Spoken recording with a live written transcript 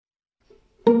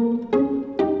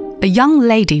A young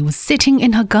lady was sitting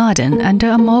in her garden under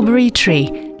a mulberry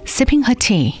tree, sipping her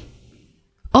tea.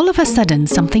 All of a sudden,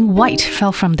 something white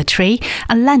fell from the tree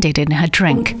and landed in her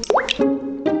drink.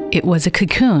 It was a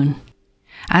cocoon.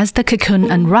 As the cocoon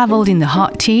unraveled in the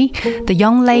hot tea, the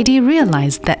young lady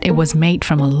realized that it was made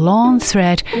from a long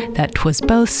thread that was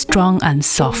both strong and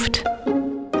soft.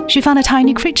 She found a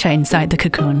tiny creature inside the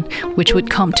cocoon, which would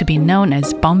come to be known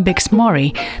as Bombyx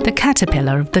mori, the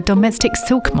caterpillar of the domestic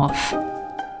silk moth.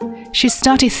 She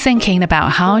started thinking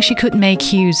about how she could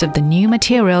make use of the new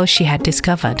material she had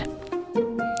discovered.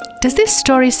 Does this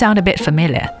story sound a bit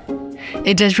familiar?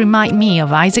 It does remind me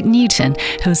of Isaac Newton,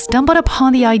 who stumbled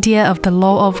upon the idea of the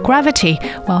law of gravity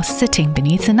while sitting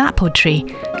beneath an apple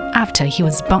tree after he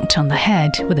was bumped on the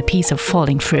head with a piece of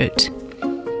falling fruit.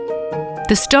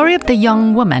 The story of the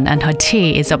young woman and her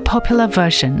tea is a popular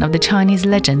version of the Chinese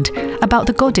legend about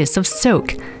the goddess of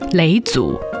silk, Lei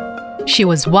Zu. She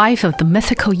was wife of the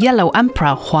mythical Yellow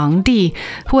Emperor Huang Di,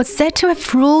 who was said to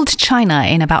have ruled China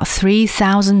in about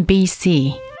 3000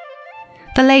 BC.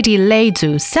 The lady Lei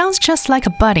Zu sounds just like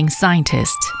a budding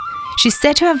scientist. She's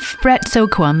said to have bred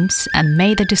silkworms and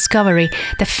made the discovery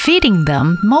that feeding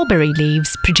them mulberry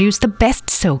leaves produced the best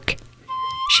silk.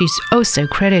 She's also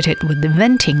credited with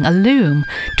inventing a loom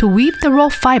to weave the raw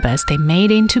fibers they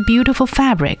made into beautiful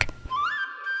fabric.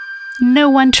 No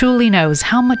one truly knows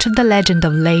how much of the legend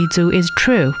of Lei Zu is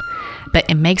true, but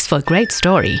it makes for a great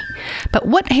story. But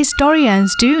what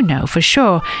historians do know for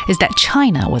sure is that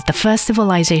China was the first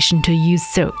civilization to use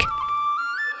silk.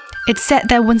 It's said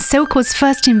that when silk was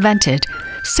first invented,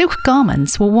 silk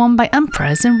garments were worn by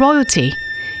emperors and royalty,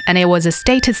 and it was a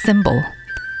status symbol.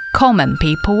 Common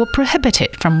people were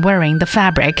prohibited from wearing the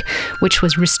fabric, which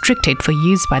was restricted for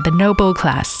use by the noble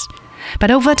class. But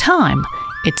over time,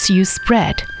 its use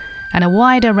spread, and a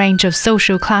wider range of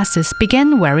social classes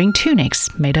began wearing tunics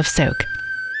made of silk.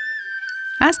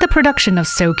 As the production of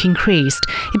silk increased,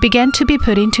 it began to be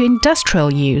put into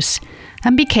industrial use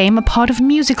and became a part of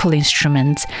musical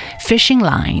instruments, fishing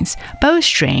lines,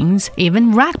 bowstrings,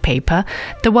 even rag paper,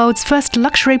 the world's first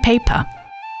luxury paper.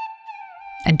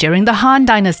 And during the Han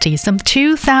Dynasty some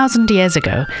 2,000 years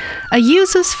ago, a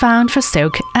use was found for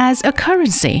silk as a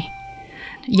currency.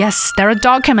 Yes, there are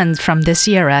documents from this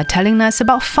era telling us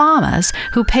about farmers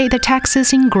who paid their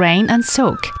taxes in grain and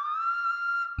silk.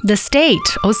 The state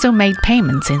also made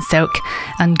payments in silk,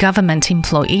 and government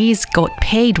employees got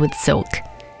paid with silk.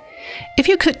 If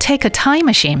you could take a time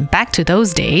machine back to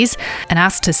those days and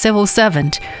ask a civil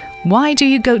servant, "Why do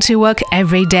you go to work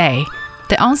every day?"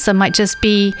 the answer might just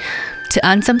be, "To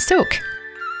earn some silk."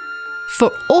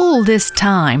 For all this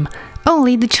time,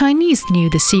 only the Chinese knew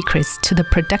the secrets to the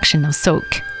production of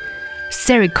silk.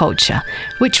 Sericulture,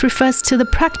 which refers to the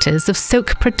practice of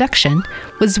silk production,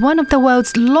 was one of the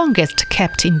world's longest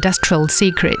kept industrial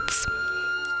secrets.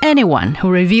 Anyone who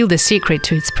revealed the secret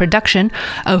to its production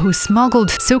or who smuggled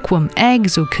silkworm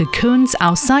eggs or cocoons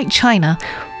outside China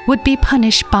would be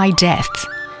punished by death.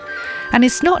 And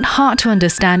it's not hard to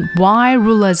understand why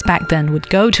rulers back then would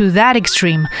go to that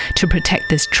extreme to protect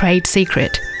this trade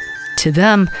secret. To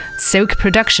them, silk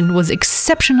production was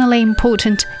exceptionally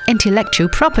important intellectual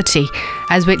property,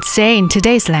 as we'd say in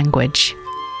today's language.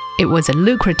 It was a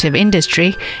lucrative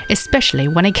industry, especially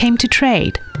when it came to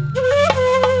trade.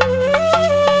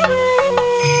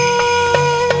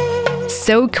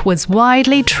 Silk was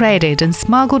widely traded and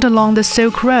smuggled along the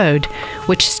Silk Road,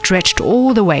 which stretched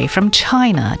all the way from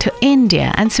China to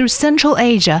India and through Central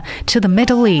Asia to the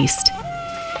Middle East.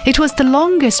 It was the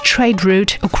longest trade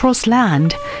route across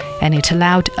land, and it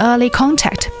allowed early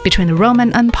contact between the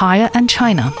Roman Empire and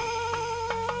China.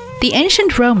 The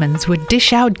ancient Romans would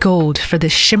dish out gold for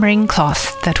this shimmering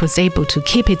cloth that was able to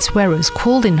keep its wearers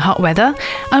cool in hot weather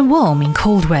and warm in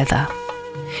cold weather.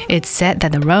 It's said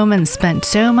that the Romans spent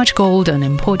so much gold on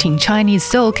importing Chinese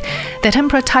silk that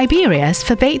Emperor Tiberius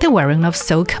forbade the wearing of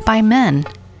silk by men.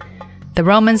 The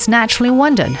Romans naturally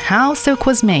wondered how silk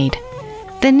was made.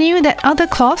 They knew that other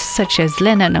cloths, such as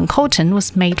linen and cotton,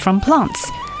 was made from plants,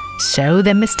 so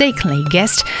they mistakenly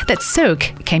guessed that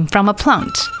silk came from a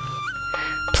plant.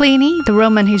 Pliny, the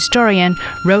Roman historian,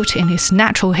 wrote in his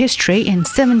Natural History in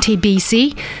 70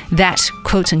 BC that,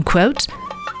 quote-unquote,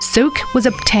 silk was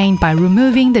obtained by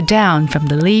removing the down from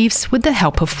the leaves with the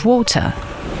help of water.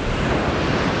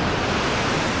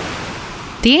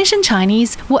 The ancient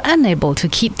Chinese were unable to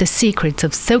keep the secrets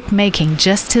of silk making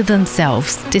just to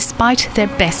themselves, despite their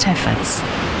best efforts.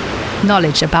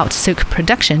 Knowledge about silk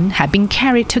production had been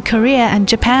carried to Korea and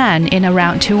Japan in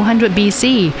around 200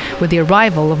 BC with the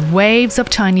arrival of waves of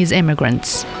Chinese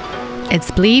immigrants. It's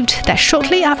believed that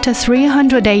shortly after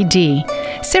 300 AD,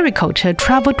 sericulture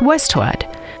traveled westward,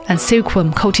 and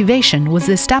silkworm cultivation was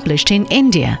established in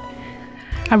India.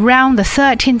 Around the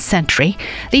 13th century,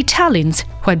 the Italians,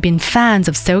 who had been fans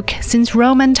of silk since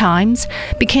Roman times,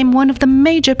 became one of the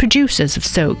major producers of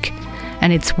silk,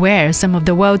 and it's where some of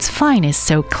the world's finest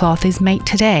silk cloth is made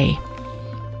today.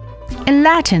 In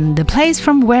Latin, the place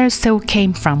from where silk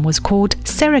came from was called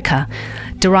Serica,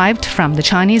 derived from the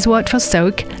Chinese word for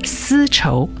silk, 丝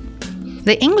绸.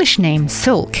 The English name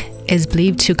silk is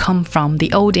believed to come from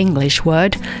the Old English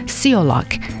word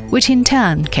siolok, which in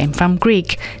turn came from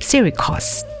Greek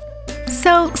sirikos.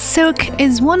 So, silk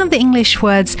is one of the English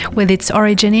words with its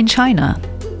origin in China.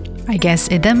 I guess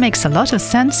it then makes a lot of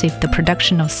sense if the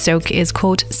production of silk is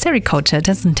called sericulture,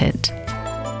 doesn't it?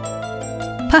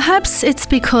 Perhaps it's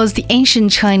because the ancient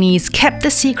Chinese kept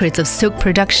the secrets of silk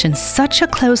production such a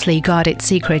closely guarded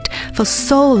secret for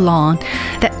so long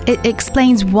that it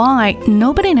explains why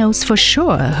nobody knows for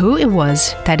sure who it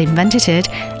was that invented it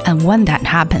and when that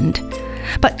happened.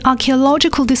 But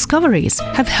archaeological discoveries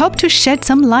have helped to shed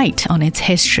some light on its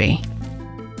history.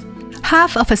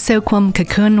 Half of a silkworm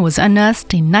cocoon was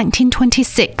unearthed in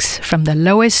 1926 from the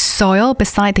lowest soil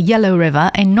beside the Yellow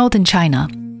River in northern China.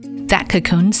 That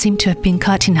cocoon seemed to have been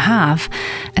cut in half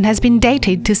and has been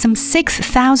dated to some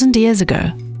 6,000 years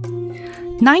ago.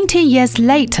 90 years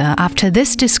later, after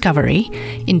this discovery,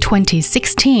 in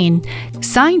 2016,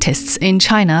 scientists in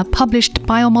China published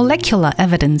biomolecular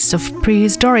evidence of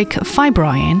prehistoric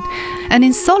fibroin, an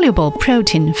insoluble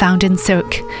protein found in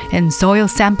silk, in soil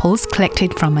samples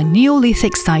collected from a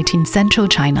Neolithic site in central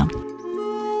China.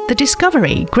 The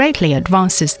discovery greatly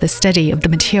advances the study of the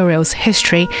material's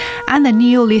history and the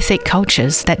Neolithic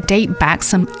cultures that date back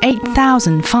some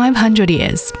 8,500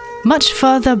 years, much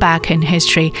further back in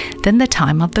history than the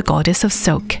time of the goddess of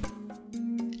silk.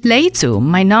 Lei Zu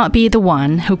might not be the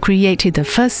one who created the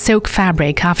first silk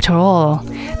fabric after all,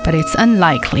 but it's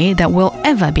unlikely that we'll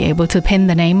ever be able to pin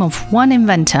the name of one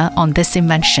inventor on this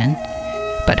invention.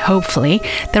 But hopefully,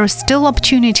 there are still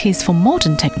opportunities for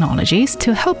modern technologies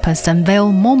to help us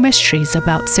unveil more mysteries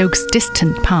about silk's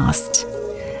distant past.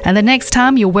 And the next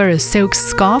time you wear a silk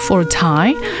scarf or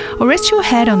tie, or rest your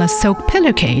head on a silk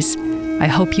pillowcase, I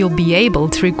hope you'll be able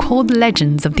to recall the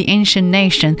legends of the ancient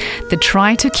nation that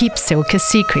tried to keep silk a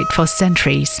secret for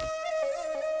centuries.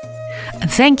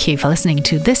 Thank you for listening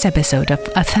to this episode of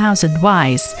 1,000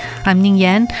 Whys. I'm Ning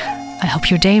Yan. I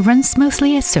hope your day runs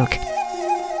smoothly as silk.